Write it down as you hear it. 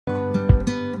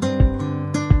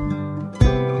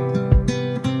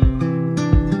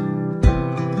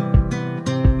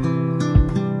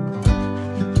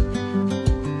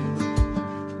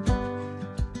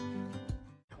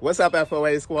What's up,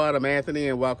 FOA squad? I'm Anthony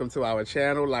and welcome to our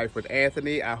channel, Life with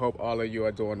Anthony. I hope all of you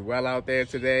are doing well out there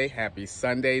today. Happy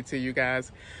Sunday to you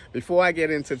guys. Before I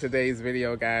get into today's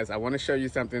video, guys, I want to show you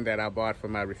something that I bought for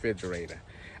my refrigerator.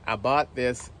 I bought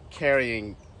this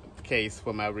carrying case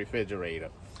for my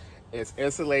refrigerator. It's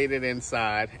insulated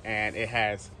inside and it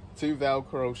has 2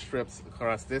 Velcro strips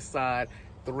across this side,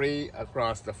 3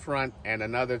 across the front, and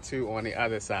another 2 on the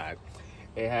other side.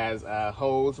 It has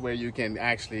holes where you can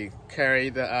actually carry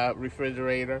the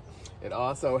refrigerator. It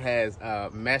also has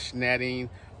mesh netting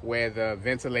where the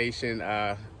ventilation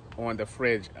on the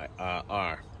fridge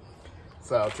are.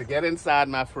 So to get inside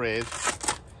my fridge,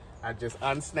 I just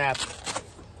unsnapped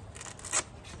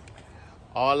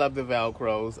all of the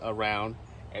Velcros around.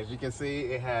 As you can see,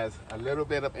 it has a little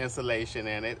bit of insulation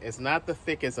in it. It's not the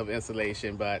thickest of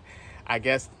insulation, but I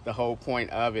guess the whole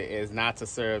point of it is not to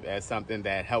serve as something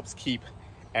that helps keep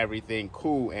everything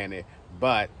cool in it,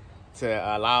 but to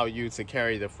allow you to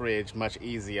carry the fridge much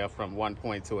easier from one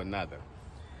point to another.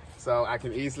 So I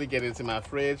can easily get into my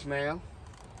fridge now.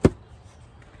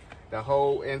 The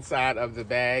whole inside of the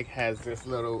bag has this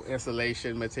little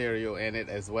insulation material in it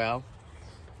as well.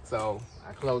 So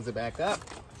I close it back up.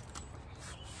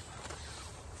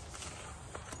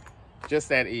 Just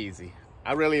that easy.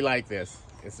 I really like this.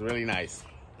 It's really nice.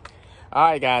 All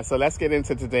right, guys, so let's get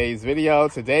into today's video.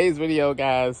 Today's video,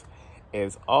 guys,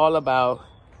 is all about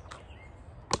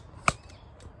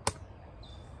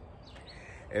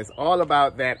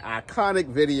that iconic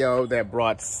video that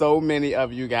brought so many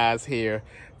of you guys here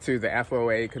to the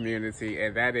FOA community,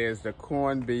 and that is the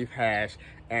corned beef hash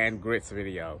and grits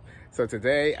video. So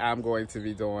today I'm going to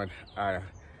be doing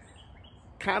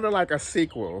kind of like a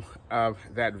sequel of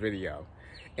that video.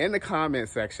 In the comment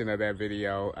section of that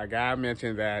video, a guy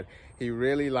mentioned that he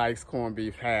really likes corned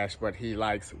beef hash, but he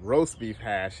likes roast beef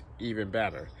hash even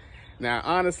better. Now,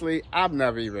 honestly, I've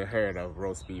never even heard of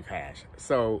roast beef hash,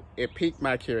 so it piqued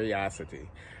my curiosity.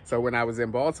 So when I was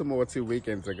in Baltimore 2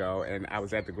 weekends ago and I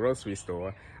was at the grocery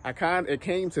store, it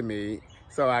came to me,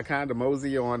 so I kind of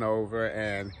moseyed on over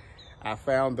and I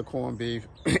found the corned beef,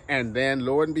 and then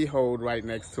lo and behold, right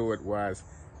next to it was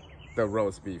the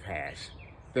roast beef hash.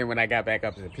 Then when I got back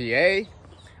up to the PA,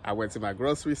 I went to my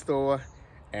grocery store,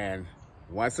 and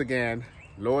once again,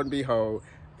 lo and behold,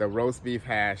 the roast beef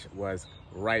hash was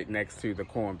right next to the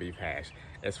corned beef hash.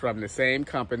 It's from the same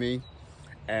company,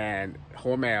 and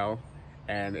Hormel,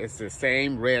 and it's the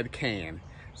same red can.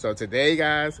 So today,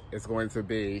 guys, it's going to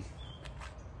be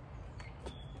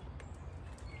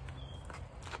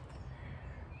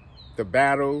the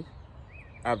battle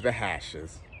of the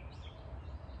hashes.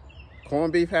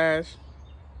 Corned beef hash,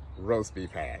 roast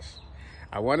beef hash.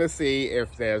 I want to see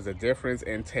if there's a difference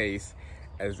in taste.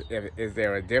 Is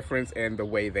there a difference in the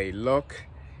way they look?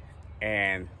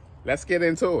 And let's get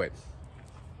into it.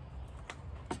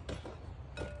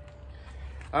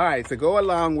 All right, to go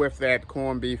along with that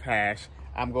corned beef hash,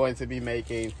 I'm going to be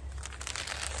making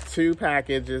 2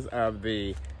 packages of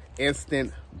the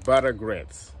instant butter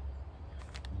grits.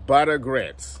 Butter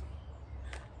grits.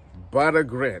 Butter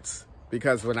grits.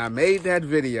 Because when I made that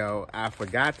video, I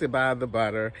forgot to buy the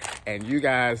butter, and you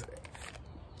guys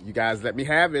let me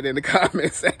have it in the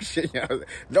comment section.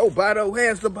 No butter,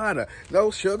 where's the butter? No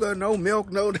sugar, no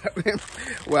milk, no nothing.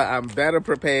 Well, I'm better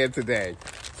prepared today.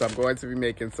 So I'm going to be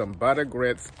making some butter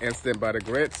grits, instant butter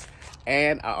grits,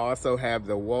 and I also have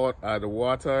the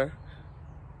water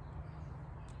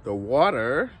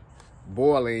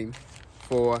boiling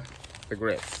for the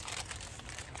grits.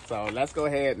 So let's go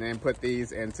ahead and then put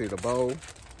these into the bowl.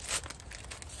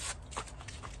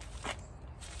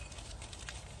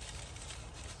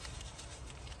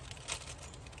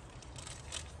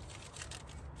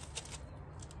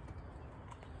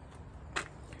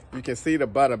 You can see the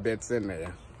butter bits in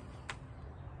there.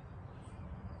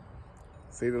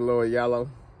 See the little yellow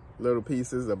little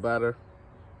pieces of butter?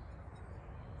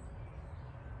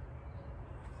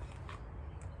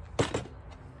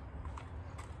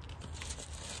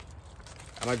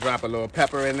 I'm gonna drop a little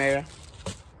pepper in there.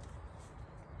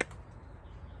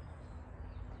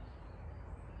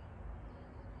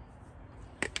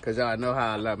 Cause y'all know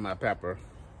how I love my pepper.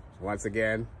 Once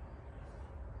again,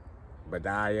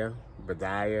 Badaya,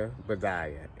 Badaya,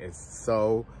 Badaya. It's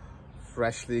so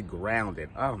freshly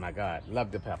grounded. Oh my God,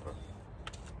 love the pepper.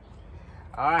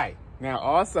 All right, now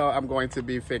also I'm going to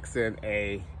be fixing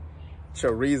a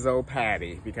chorizo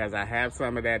patty because I have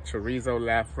some of that chorizo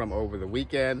left from over the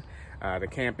weekend. The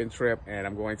camping trip, and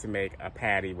I'm going to make a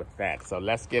patty with that. So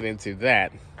let's get into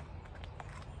that.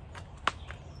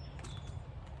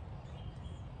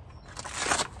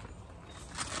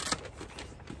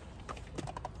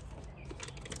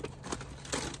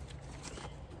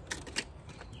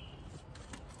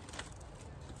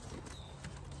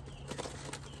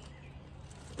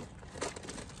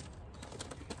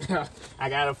 I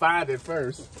gotta find it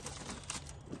first.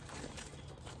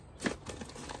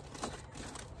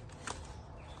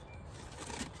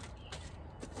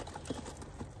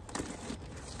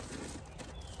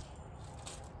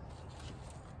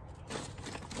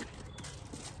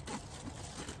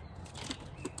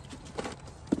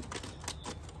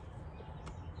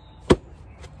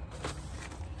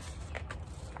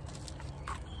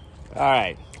 All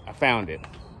right, I found it.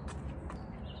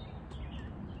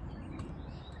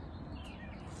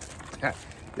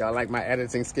 Y'all like my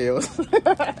editing skills?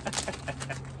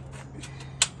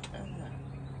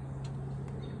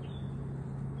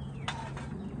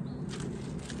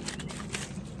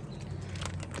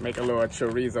 Make a little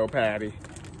chorizo patty.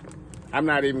 I'm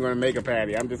not even gonna make a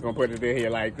patty. I'm just gonna put it in here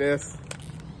like this.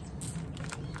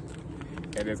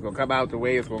 And it's gonna come out the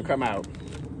way it's gonna come out.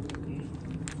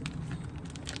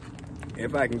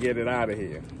 If I can get it out of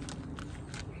here.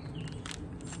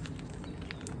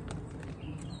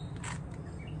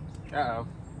 Uh-oh.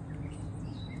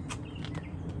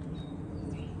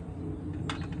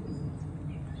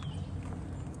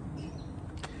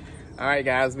 All right,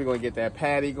 guys, we're gonna get that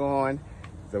patty going.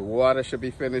 The water should be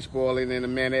finished boiling in a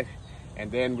minute. And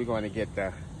then we're gonna get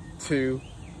the 2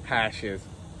 hashes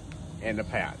in the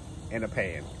pan.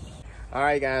 All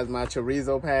right, guys, my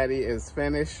chorizo patty is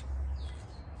finished.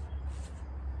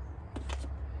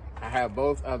 I have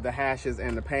both of the hashes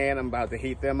in the pan. I'm about to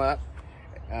heat them up.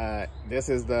 This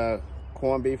is the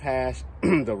corned beef hash,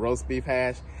 the roast beef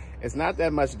hash. It's not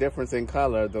that much difference in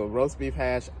color. The roast beef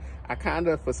hash, I kind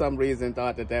of, for some reason,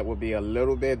 thought that that would be a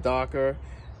little bit darker,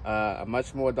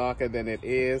 much more darker than it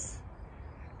is.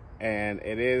 And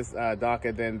it is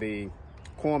darker than the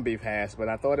corned beef hash, but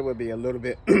I thought it would be a little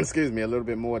bit, excuse me, a little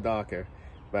bit more darker.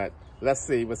 But let's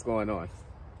see what's going on.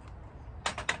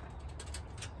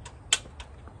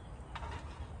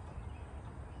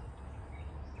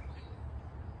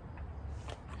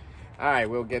 All right,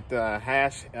 we'll get the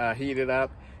hash heated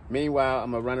up. Meanwhile,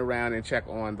 I'm gonna run around and check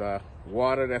on the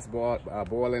water that's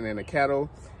boiling in the kettle,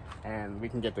 and we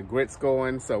can get the grits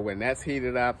going. So when that's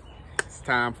heated up, it's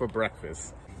time for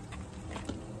breakfast.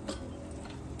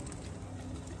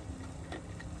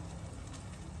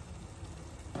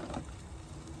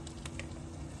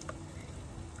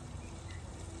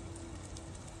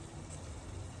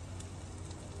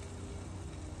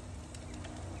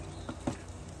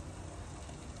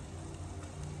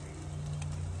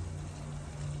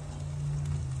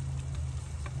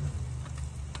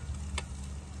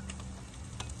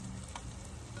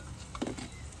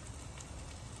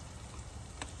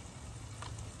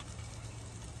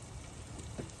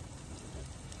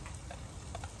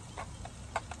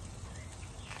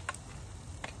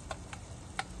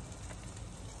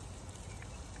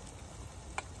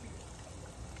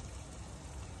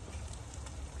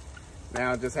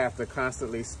 Now I just have to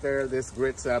constantly stir this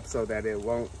grits up so that it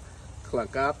won't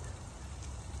cluck up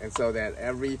and so that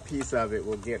every piece of it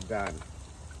will get done.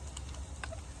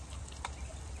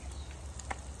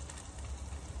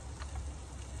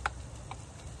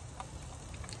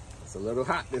 It's a little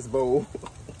hot, this bowl.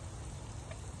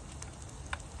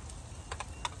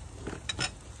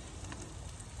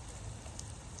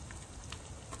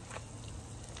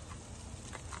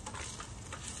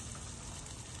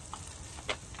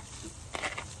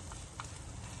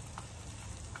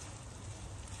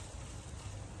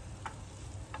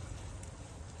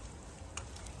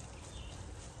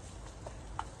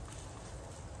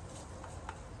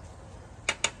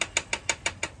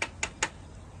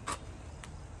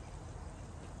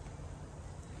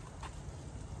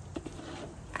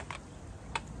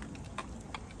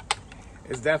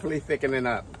 It's definitely thickening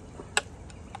up.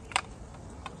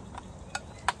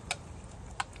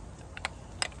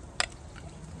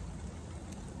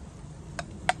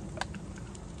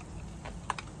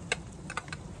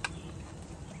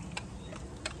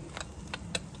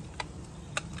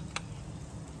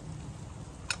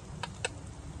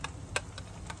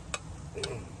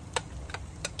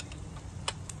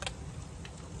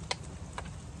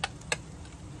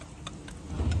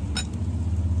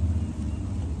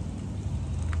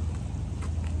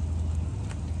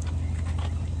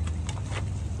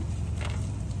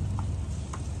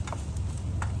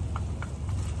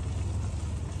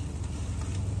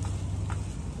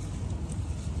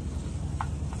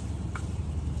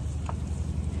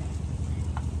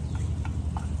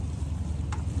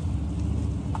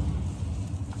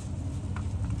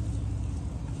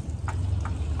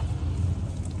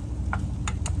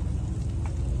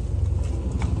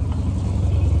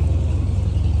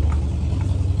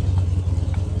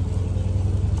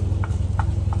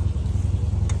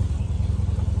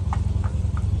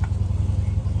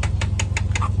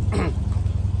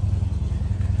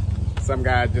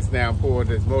 some guy just now pulled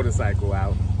his motorcycle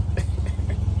out.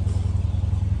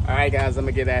 All right, guys, I'm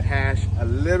gonna get that hash a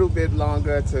little bit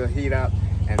longer to heat up,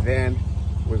 and then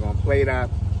we're gonna plate up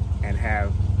and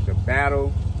have the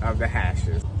battle of the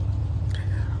hashes.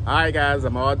 All right, guys,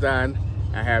 I'm all done.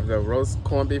 I have the roast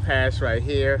corned beef hash right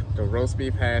here, the roast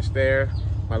beef hash there,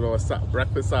 my little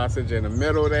breakfast sausage in the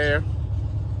middle there.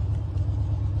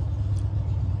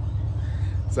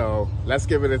 So let's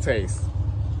give it a taste.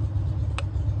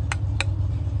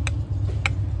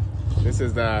 This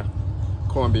is the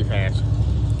corned beef hash.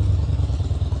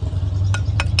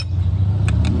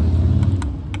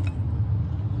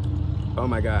 Oh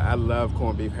my God, I love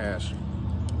corned beef hash.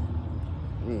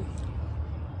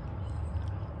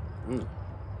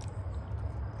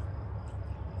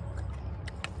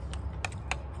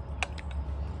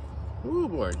 Oh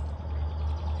boy.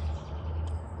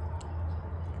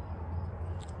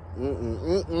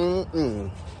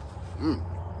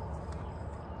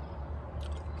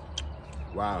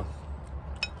 Wow.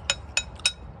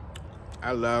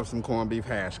 I love some corned beef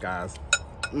hash, guys.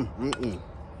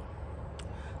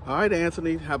 All right,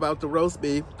 Anthony, how about the roast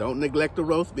beef? Don't neglect the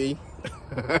roast beef.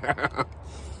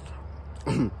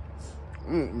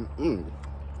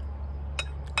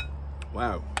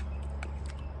 Wow.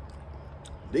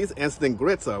 These instant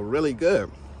grits are really good.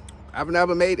 I've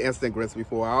never made instant grits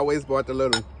before. I always bought the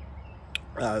little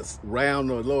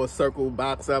round or little circle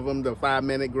box of them, the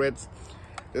 5-minute grits.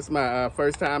 This is my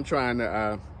first time trying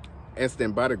the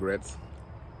instant butter grits.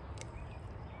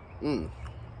 All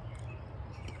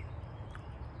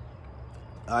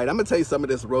right, I'm gonna taste some of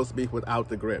this roast beef without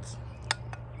the grits.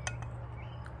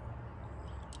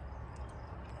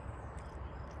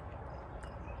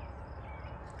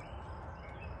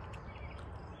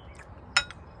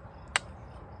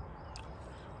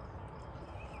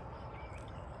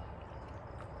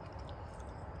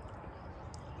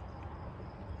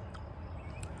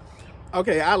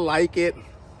 Okay, I like it,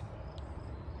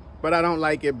 but I don't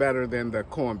like it better than the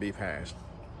corned beef hash.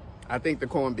 I think the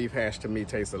corned beef hash to me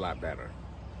tastes a lot better.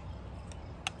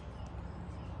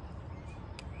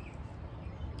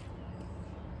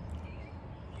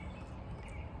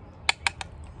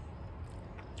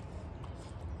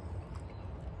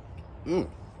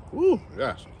 Ooh,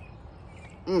 yes.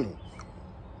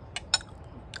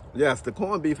 Yes, the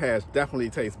corned beef hash definitely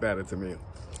tastes better to me.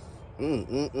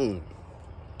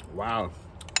 Wow.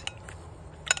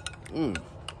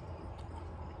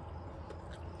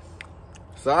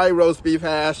 Sorry, roast beef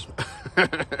hash.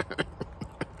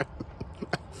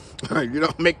 You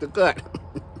don't make the cut.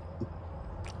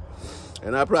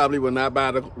 And I probably will not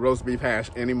buy the roast beef hash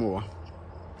anymore.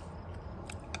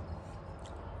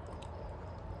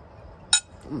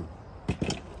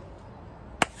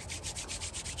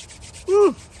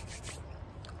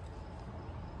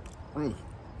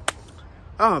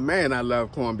 Oh man, I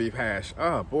love corned beef hash.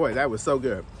 Oh boy, that was so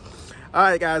good. All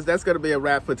right, guys, that's going to be a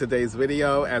wrap for today's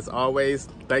video. As always,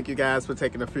 thank you guys for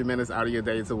taking a few minutes out of your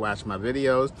day to watch my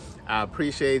videos. I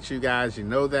appreciate you guys, you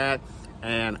know that,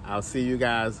 and I'll see you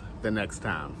guys the next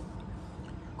time.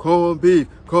 Corned beef,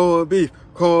 corned beef,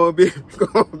 corned beef,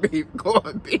 corned beef,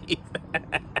 corned beef.